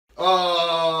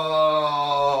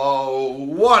Oh,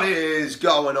 what is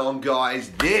going on, guys?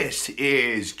 This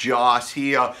is Joss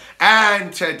here,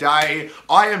 and today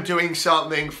I am doing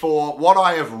something for what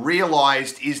I have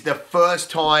realized is the first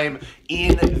time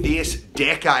in this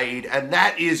decade, and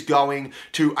that is going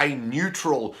to a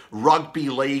neutral rugby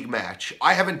league match.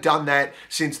 I haven't done that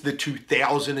since the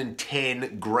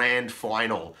 2010 grand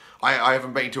final. I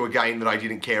haven't been to a game that I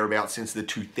didn't care about since the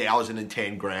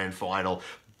 2010 grand final.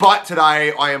 But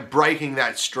today I am breaking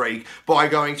that streak by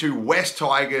going to West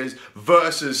Tigers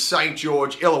versus St.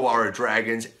 George-Illawarra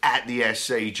Dragons at the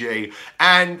SCG.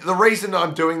 And the reason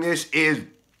I'm doing this is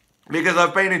because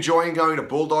I've been enjoying going to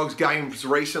Bulldogs games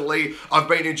recently. I've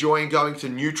been enjoying going to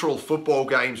neutral football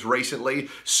games recently.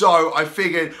 So I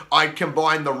figured I'd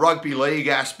combine the rugby league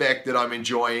aspect that I'm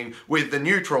enjoying with the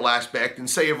neutral aspect and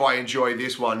see if I enjoy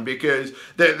this one, because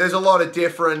there's a lot of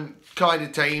different kind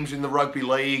of teams in the rugby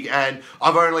league, and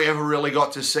I've only ever really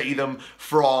got to see them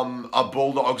from a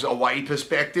Bulldogs away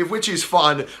perspective, which is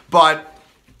fun. But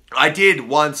I did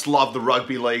once love the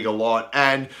rugby league a lot,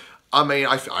 and I mean,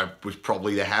 I was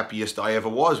probably the happiest I ever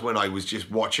was when I was just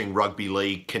watching rugby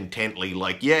league contently.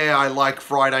 Like, yeah, I like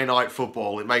Friday night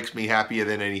football. It makes me happier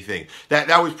than anything. That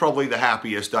was probably the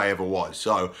happiest I ever was.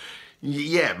 So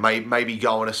yeah, maybe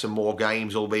going to some more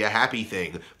games will be a happy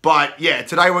thing. But yeah,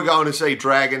 today we're going to see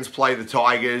Dragons play the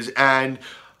Tigers, and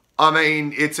I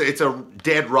mean, it's a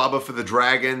dead rubber for the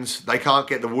Dragons. They can't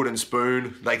get the wooden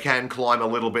spoon. They can climb a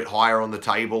little bit higher on the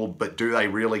table, but do they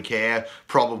really care?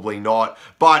 Probably not.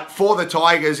 But for the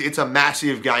Tigers, it's a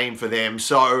massive game for them.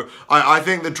 So I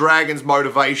think the Dragons'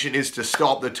 motivation is to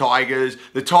stop the Tigers.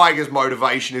 The Tigers'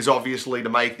 motivation is obviously to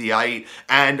make the 8.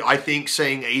 And I think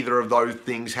seeing either of those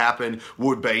things happen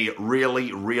would be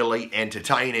really, really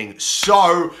entertaining.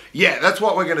 So yeah, that's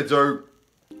what we're going to do.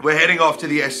 We're heading off to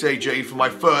the SCG for my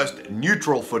first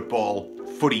neutral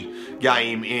footy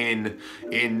game in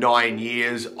 9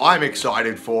 years. I'm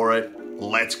excited for it.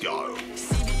 Let's go.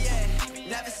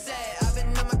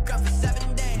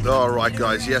 Alright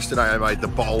guys, yesterday I made the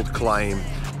bold claim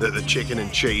that the chicken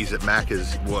and cheese at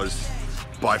Macca's was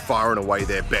by far and away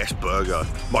their best burger.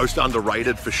 Most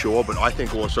underrated for sure, but I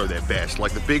think also their best.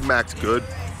 Like, the Big Mac's good,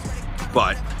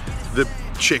 but the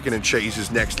chicken and cheese is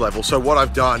next level. So what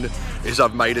I've done is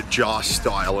I've made it Joss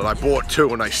style, and I bought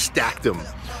 2 and I stacked them.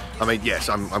 I mean, yes,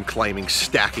 I'm claiming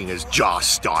stacking as Joss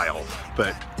style,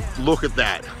 but look at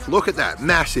that. Look at that,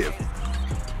 massive.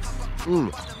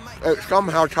 It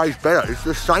somehow tastes better. It's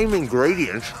the same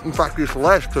ingredients. In fact, it's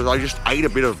less because I just ate a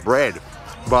bit of bread,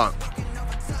 but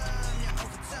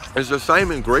it's the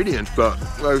same ingredients, but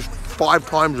it's 5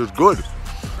 times as good.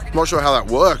 I'm not sure how that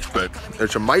works, but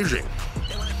it's amazing.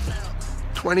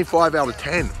 25 out of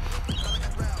 10.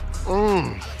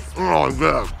 Oh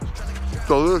yeah,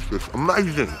 delicious,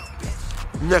 amazing,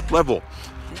 next level.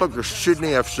 It's like the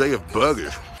Sydney FC of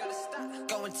burgers.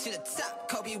 Going to the top,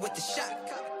 Kobe with the shot.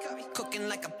 Cooking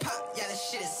like a pot, yeah, this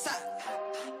shit is hot.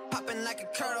 Popping like a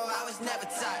kernel, I was never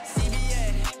taught.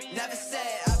 CBA, never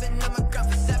said, I've been on my grind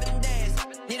for 7 days.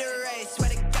 Need a race, swear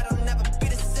to God I'll never be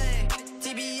the same.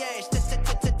 TBH,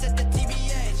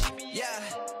 TBH, yeah,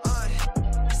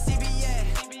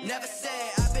 CBA, never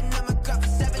said, I've been on my grind for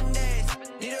 7 days.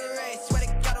 Need a race, swear to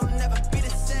God I'll never be the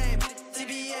same.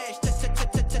 TBH,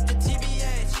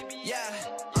 TBH, yeah,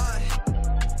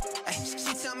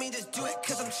 she tell me just do it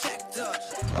cause I'm checked up.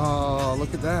 Oh,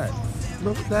 look at that.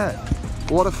 Look at that.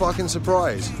 What a fucking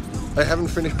surprise. They haven't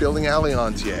finished building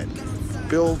Allianz yet.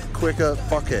 Build quicker,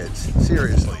 fuckheads.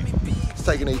 Seriously. It's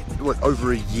taken,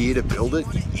 over a year to build it,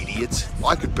 you idiots.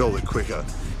 I could build it quicker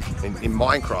in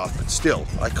Minecraft, but still,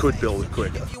 I could build it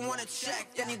quicker. You wanna check,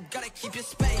 then you gotta keep your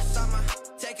space. I'ma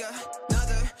take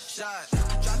another shot.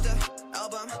 Drop the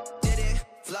album, did it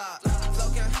flop.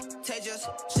 Flow contagious,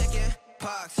 chicken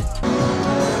pox.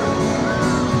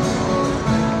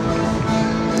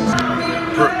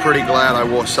 Pretty glad I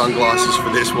wore sunglasses for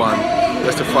this one.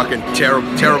 Just a fucking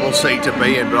terrible seat to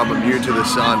be in, but I'm immune to the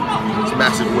sun. It's a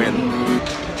massive win.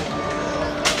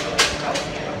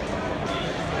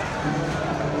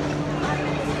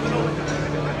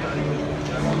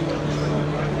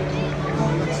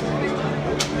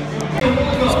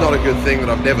 It's not a good thing that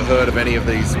I've never heard of any of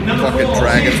these fucking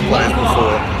Dragons players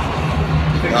before.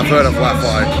 I've heard of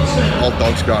Lafai, old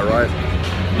dogs guy, right?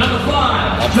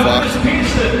 I'm fucked.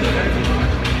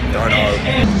 Don't know.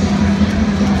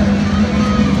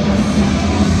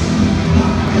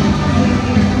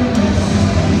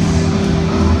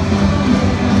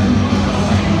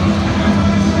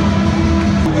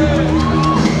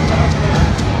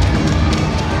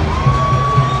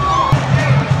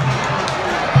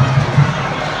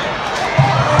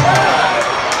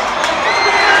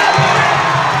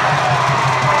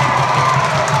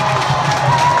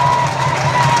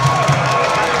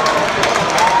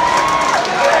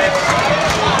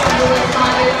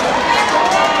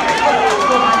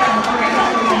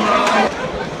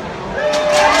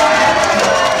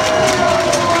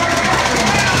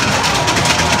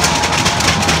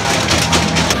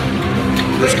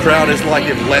 crowd is like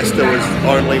if Leicester was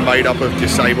only made up of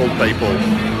disabled people.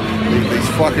 These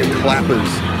fucking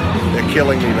clappers, they're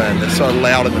killing me, man. They're so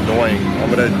loud and annoying. I'm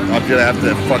gonna have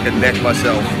to fucking neck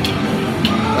myself.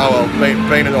 Oh well,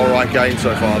 been an alright game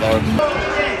so far though.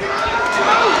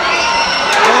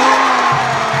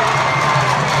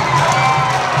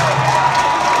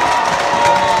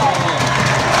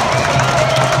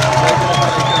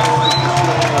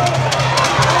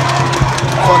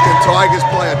 Fucking Tigers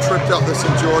player tripped up the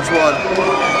St. George one.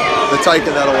 They're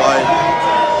taking that away.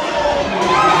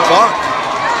 Fuck.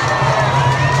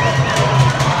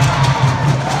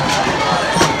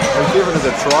 They're giving it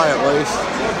a try at least.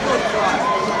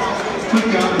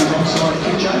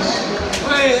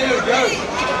 Hey, there we go.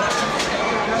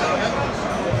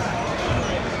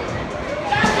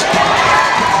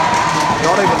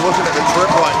 Not even looking at the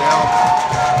trip right now.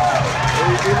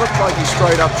 He looked like he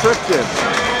straight up tripped him.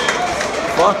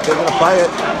 Fuck, they're gonna pay it.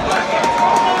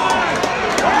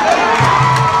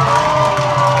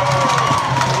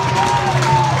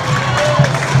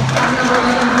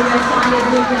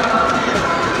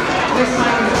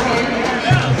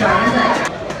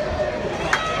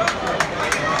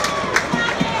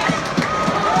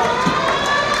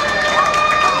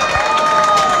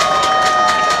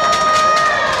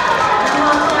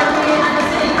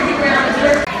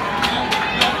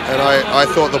 And I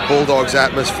thought the Bulldogs'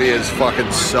 atmospheres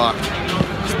fucking sucked.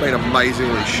 It's been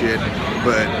amazingly shit,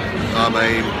 but I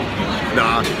mean,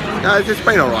 nah, it's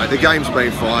been alright. The game's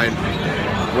been fine.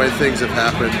 When things have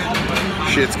happened,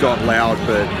 shit's got loud,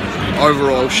 but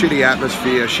overall, shitty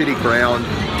atmosphere, shitty ground,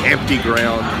 empty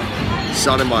ground,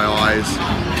 sun in my eyes.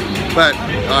 But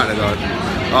I don't know.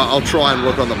 I'll try and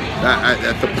look on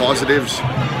at the positives.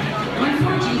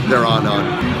 There are none.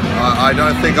 I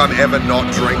don't think I'm ever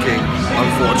not drinking,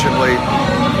 unfortunately.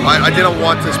 I didn't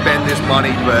want to spend this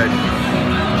money, but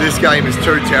this game is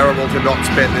too terrible to not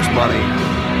spend this money.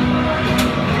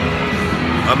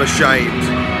 I'm ashamed,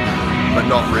 but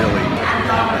not really.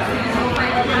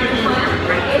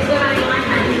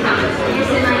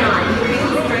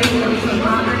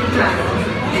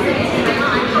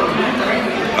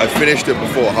 I finished it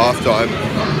before halftime.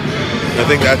 I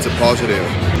think that's a positive.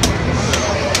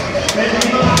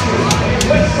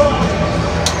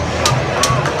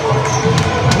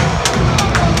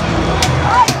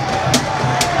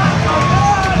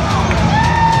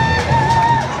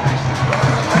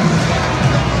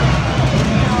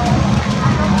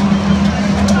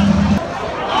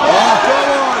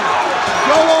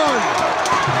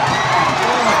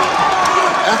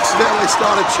 Accidentally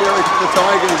started cheering for the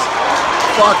Tigers.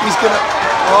 Fuck, he's gonna.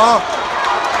 Oh,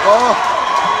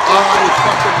 he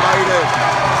fucking made it.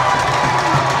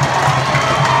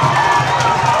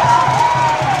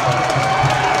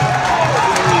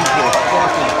 Jesus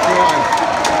fucking Christ.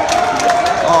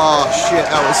 Oh shit,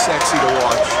 that was sexy to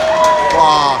watch.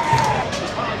 Fuck.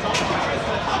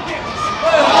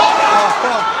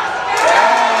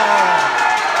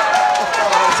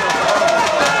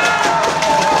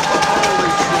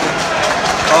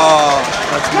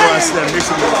 That's worse than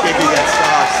missing the kick against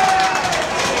us.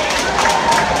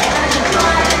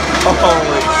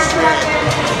 Holy shit.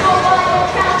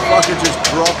 Fucking just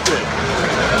dropped it.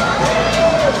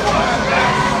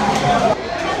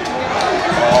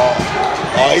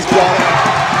 Oh, he's got it.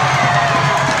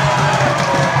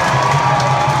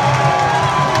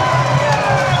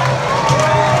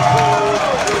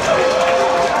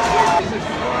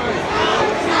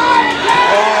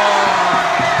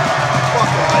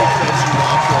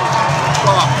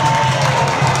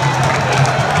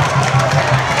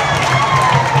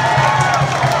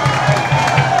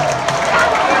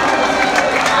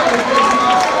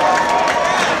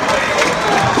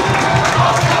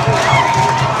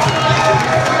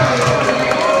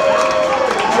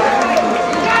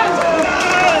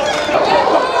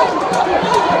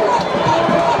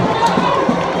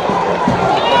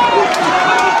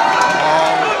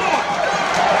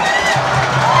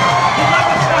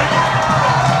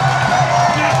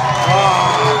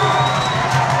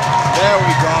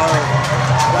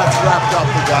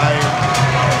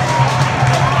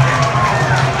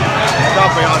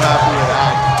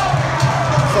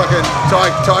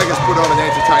 Tigers put on an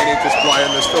entertaining display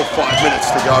and there's still 5 minutes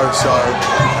to go, so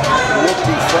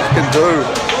whoop-de-fucking-do.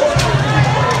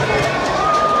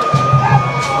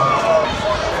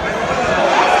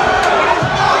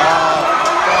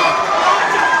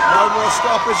 No more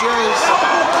stoppages.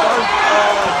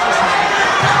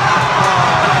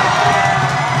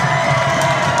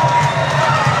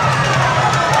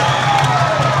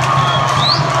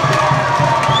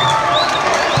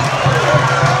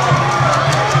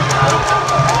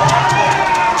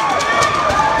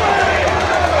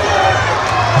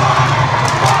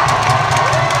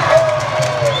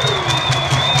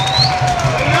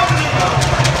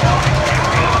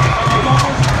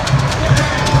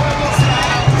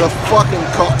 The fucking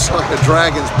cocksucker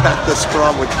Dragons packed the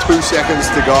scrum with 2 seconds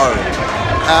to go.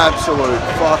 Absolute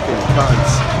fucking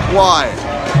cunts. Why?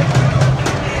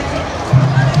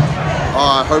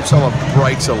 Oh, I hope someone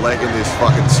breaks a leg in this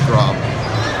fucking scrum.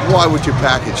 Why would you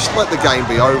package? Just let the game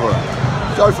be over.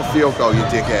 Go for field goal, you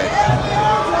dickhead.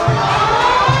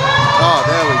 Oh,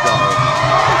 there we go.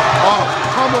 Oh,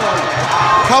 come on.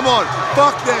 Come on.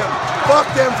 Fuck them. Fuck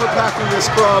them for packing the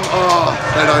scrum. Oh,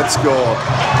 they don't score.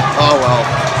 Oh, well.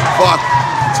 Fuck.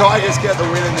 Tigers get the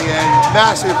win in the end.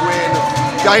 Massive win.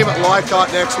 Game at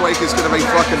Leichhardt next week is going to be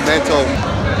fucking mental.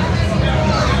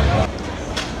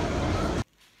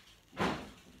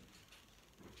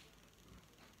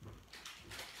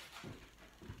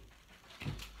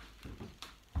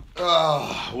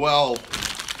 Oh, well.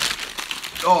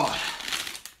 Oh.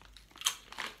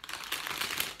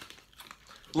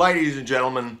 Ladies and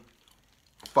gentlemen,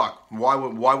 fuck, why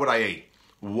would I eat?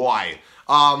 Why?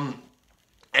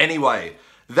 Anyway,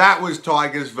 that was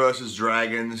Tigers versus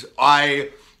Dragons. I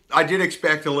did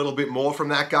expect a little bit more from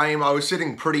that game. I was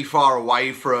sitting pretty far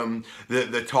away from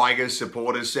the Tigers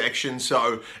supporters section,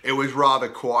 so it was rather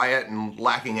quiet and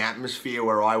lacking atmosphere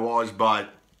where I was, but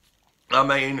I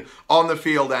mean, on the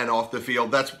field and off the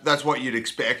field, that's what you'd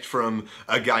expect from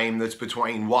a game that's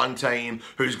between one team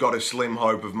who's got a slim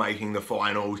hope of making the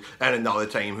finals and another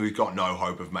team who's got no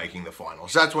hope of making the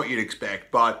finals. That's what you'd expect,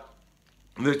 but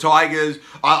the Tigers,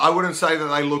 I wouldn't say that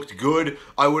they looked good.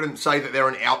 I wouldn't say that they're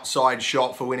an outside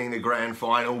shot for winning the grand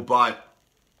final, but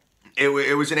it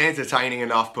was an entertaining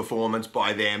enough performance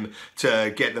by them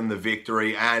to get them the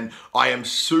victory, and I am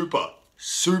super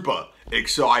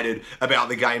excited about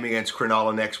the game against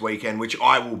Cronulla next weekend, which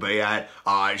I will be at.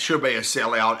 It should be a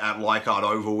sellout at Leichhardt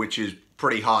Oval, which is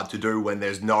pretty hard to do when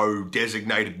there's no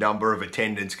designated number of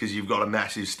attendance because you've got a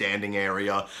massive standing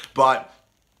area. But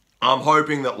I'm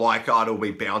hoping that Leichhardt will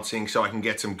be bouncing so I can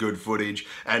get some good footage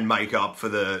and make up for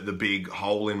the big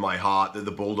hole in my heart that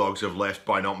the Bulldogs have left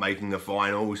by not making the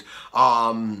finals.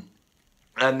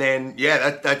 And then,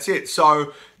 yeah, that's it.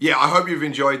 So, yeah, I hope you've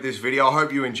enjoyed this video. I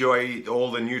hope you enjoy all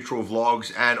the neutral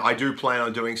vlogs. And I do plan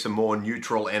on doing some more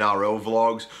neutral NRL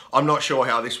vlogs. I'm not sure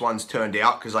how this one's turned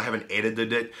out because I haven't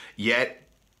edited it yet.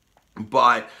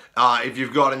 But if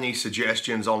you've got any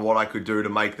suggestions on what I could do to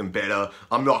make them better,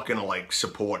 I'm not going to, like,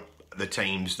 support the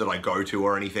teams that I go to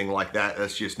or anything like that.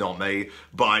 That's just not me.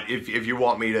 But if you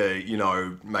want me to, you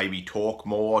know, maybe talk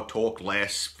more, talk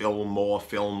less, film more,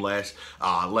 film less,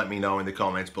 let me know in the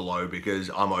comments below because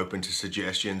I'm open to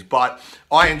suggestions. But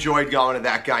I enjoyed going to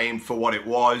that game for what it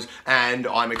was, and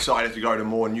I'm excited to go to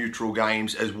more neutral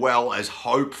games as well as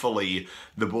hopefully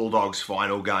the Bulldogs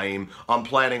final game. I'm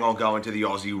planning on going to the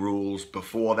Aussie rules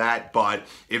before that, but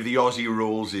if the Aussie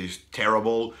rules is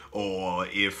terrible or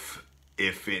if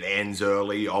it ends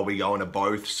early, I'll be going to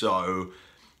both. So,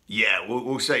 yeah,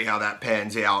 we'll see how that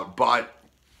pans out. But,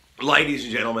 ladies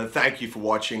and gentlemen, thank you for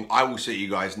watching. I will see you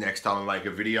guys next time I make a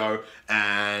video.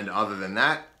 And other than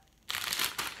that,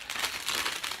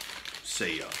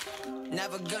 see ya.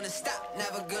 Never gonna stop,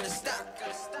 never gonna stop.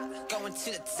 Going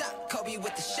to the top, Kobe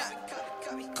with the shot.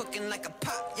 Cooking like a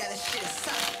pot, yeah, that shit is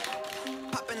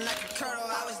hot. Popping like a kernel,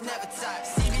 I was never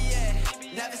taught.